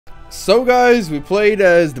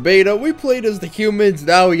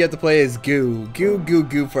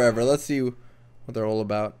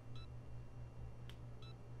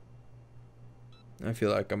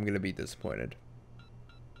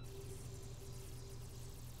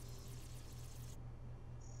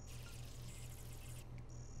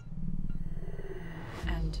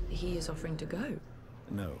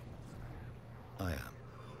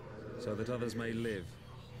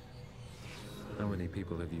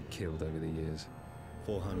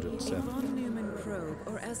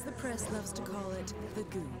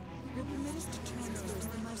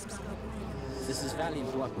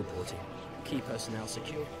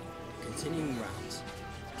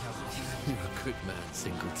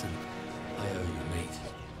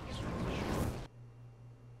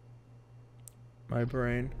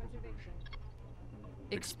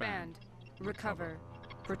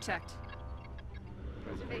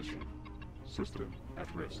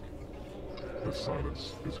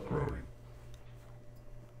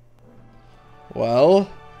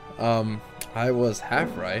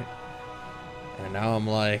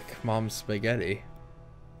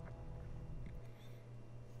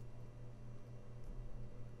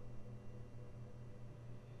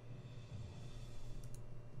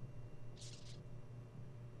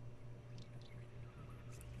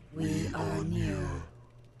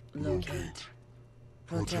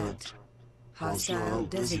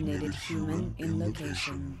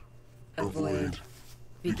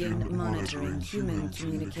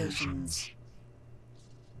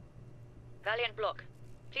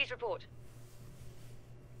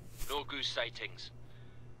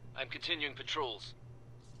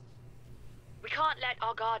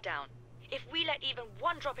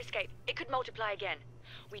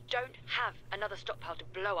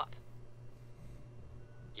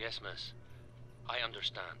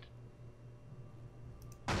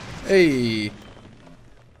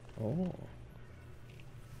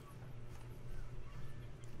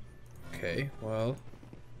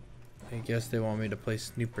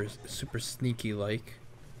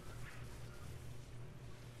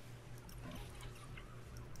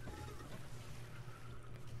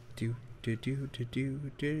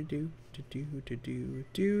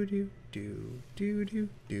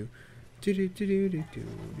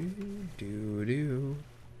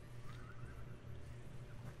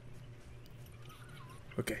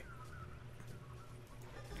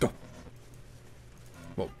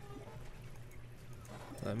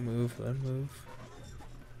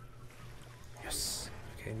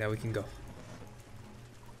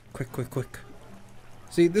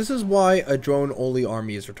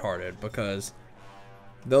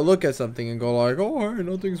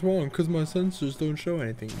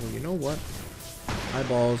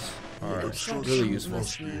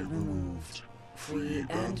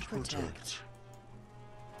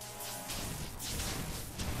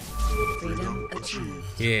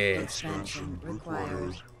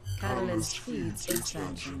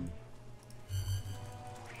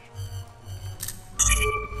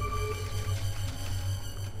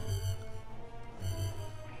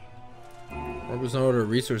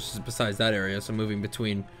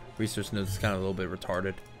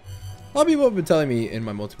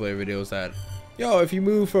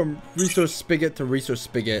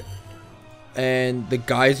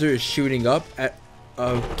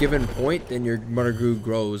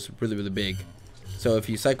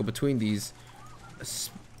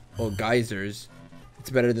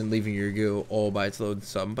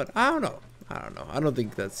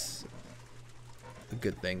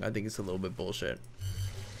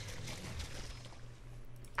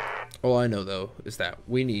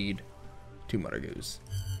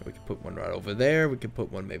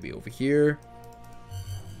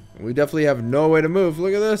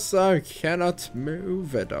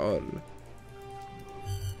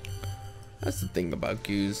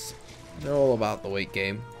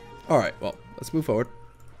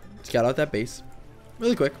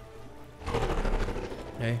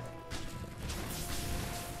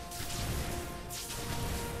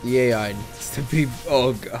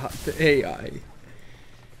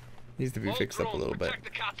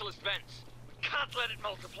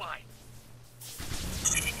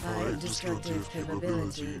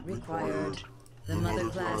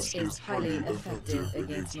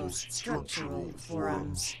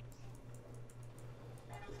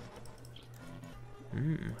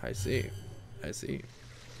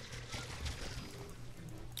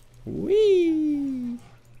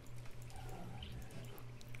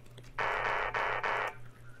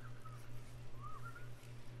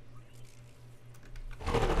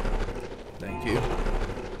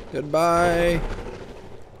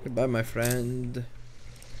Goodbye, my friend.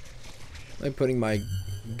 I'm putting my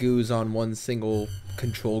goos on one single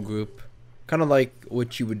control group. Kind of like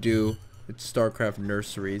what you would do with StarCraft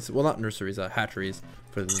nurseries. Well, not nurseries, hatcheries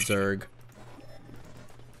for the Zerg.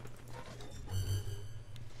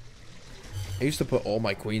 I used to put all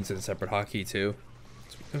my queens in a separate hotkey too.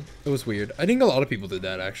 It was weird. I think a lot of people did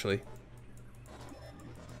that actually.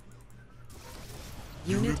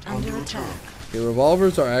 Unit under attack. Okay,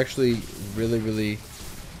 revolvers are actually really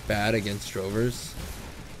bad against drovers.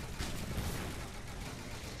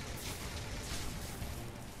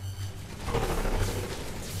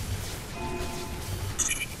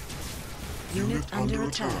 Unit under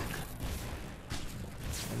attack.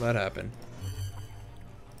 How'd that happen?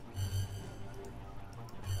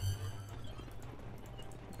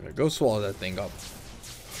 Go swallow that thing up.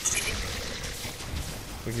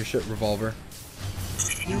 Quick your shit, revolver.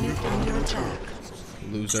 Unit under attack.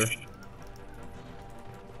 Loser.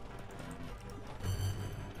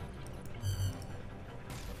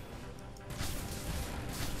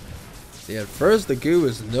 See, at first the goo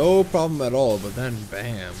is no problem at all, but then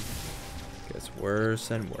bam. Gets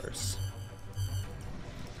worse and worse.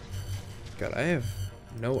 God, I have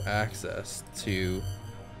no access to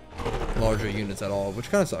larger units at all,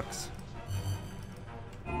 which kind of sucks.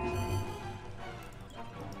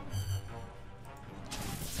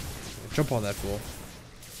 Jump on that fool.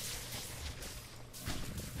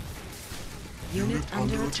 Unit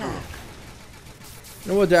under attack.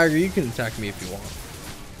 You know what, Dagger? You can attack me if you want.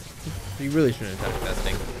 You really shouldn't attack that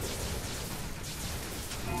thing.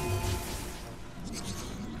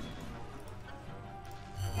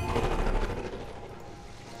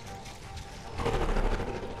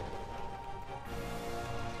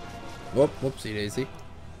 Whoop, whoopsie daisy.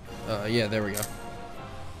 Yeah, there we go.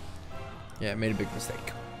 Yeah, I made a big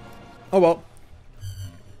mistake. Oh well.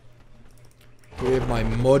 3 of my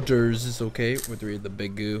mudders is okay. With 3 of the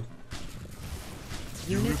big goo.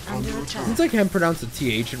 Unit under attack. Since I can't pronounce the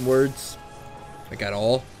TH in words, like at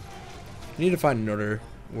all, I need to find another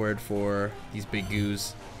word for these big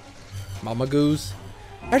goos. Mama goos?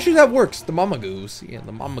 Actually, that works. The mama goos. Yeah,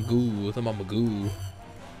 the mama goo. The mama goo.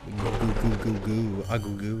 Goo, goo, goo, goo, goo. A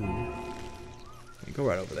goo, goo. You go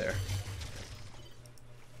right over there.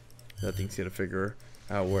 That thing's gonna figure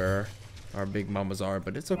out where our big mamas are,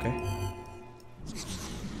 but it's okay.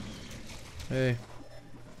 Hey.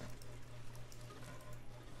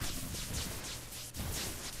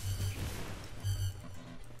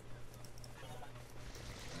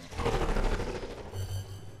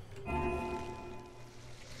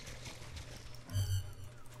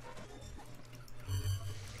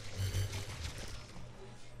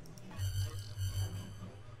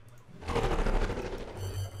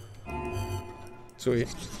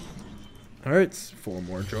 Sweet. Alright, 4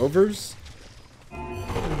 more drovers. Let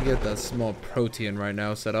me get that small protein right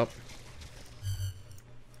now set up.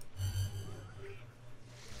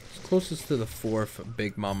 It's closest to the 4th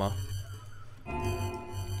big mama.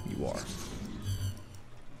 You are.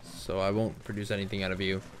 So I won't produce anything out of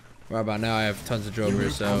you. Right about now I have tons of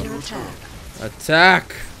drovers, so...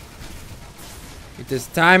 Attack! It is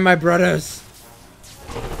time, my brothers!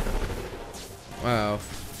 Wow.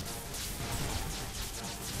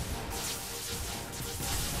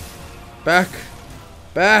 Back!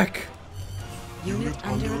 Back! Unit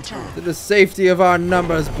under attack. To the safety of our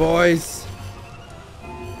numbers, boys!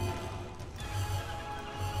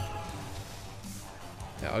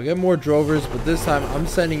 Yeah, I'll get more drovers, but this time I'm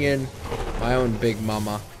sending in my own big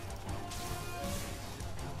mama.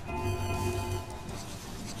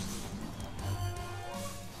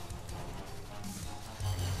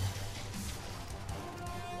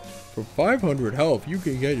 For 500 health, you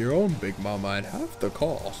can get your own big mama at half the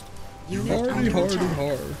cost. Hardy, hardy,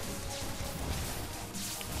 hard.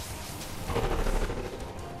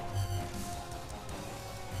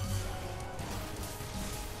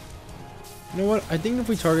 You know what? I think if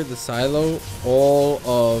we target the silo, all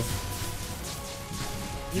of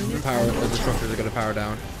the power, the structures are gonna power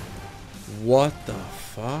down. What the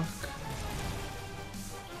fuck?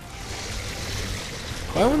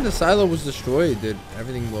 Why when the silo was destroyed did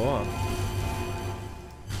everything blow up?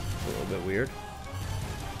 It's a little bit weird.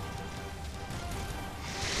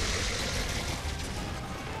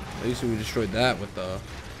 At least we destroyed that with the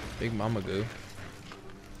big mama goo.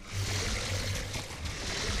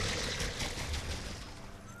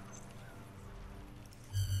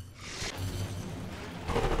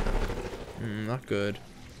 Not good.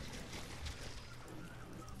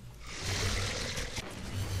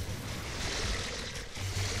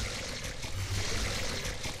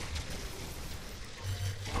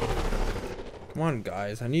 Come on,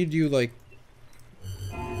 guys. I need you, like...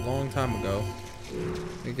 time ago.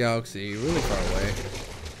 The galaxy, really far away.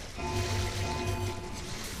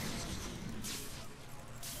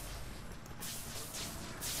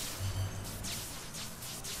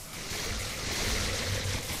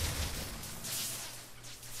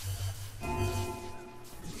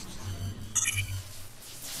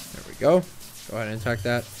 There we go. Go ahead and attack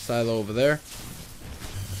that silo over there.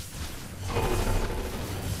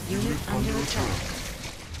 Unit under attack.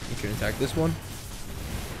 You can attack this one.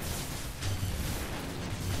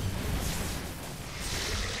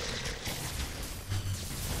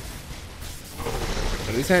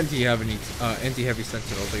 So these anti-heavy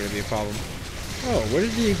sentinels are gonna be a problem. Oh, where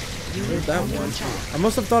did he? Where's that one? I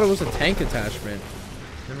must have thought it was a tank attachment.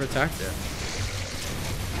 Never attacked it.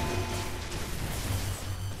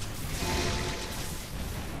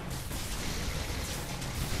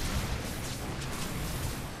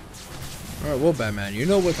 Alright, well, Batman, you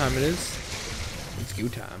know what time it is. It's go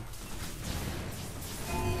time.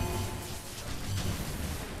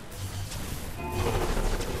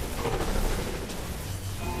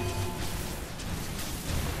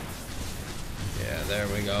 Yeah, there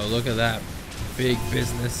we go. Look at that. Big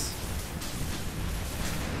business.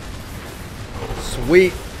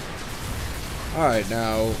 Sweet. Alright,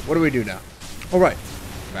 now, what do we do now? Alright.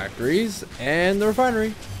 Factories and the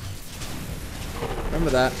refinery. Remember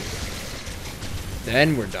that.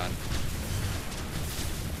 Then we're done.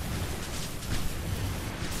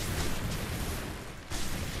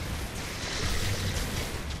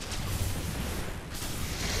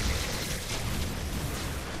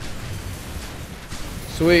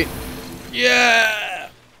 Sweet. Yeah!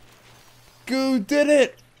 Goo did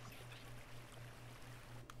it!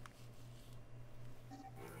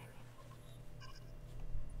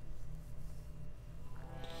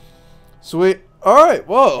 Sweet. Alright,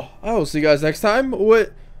 well, I will see you guys next time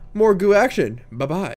with more Goo action. Bye-bye.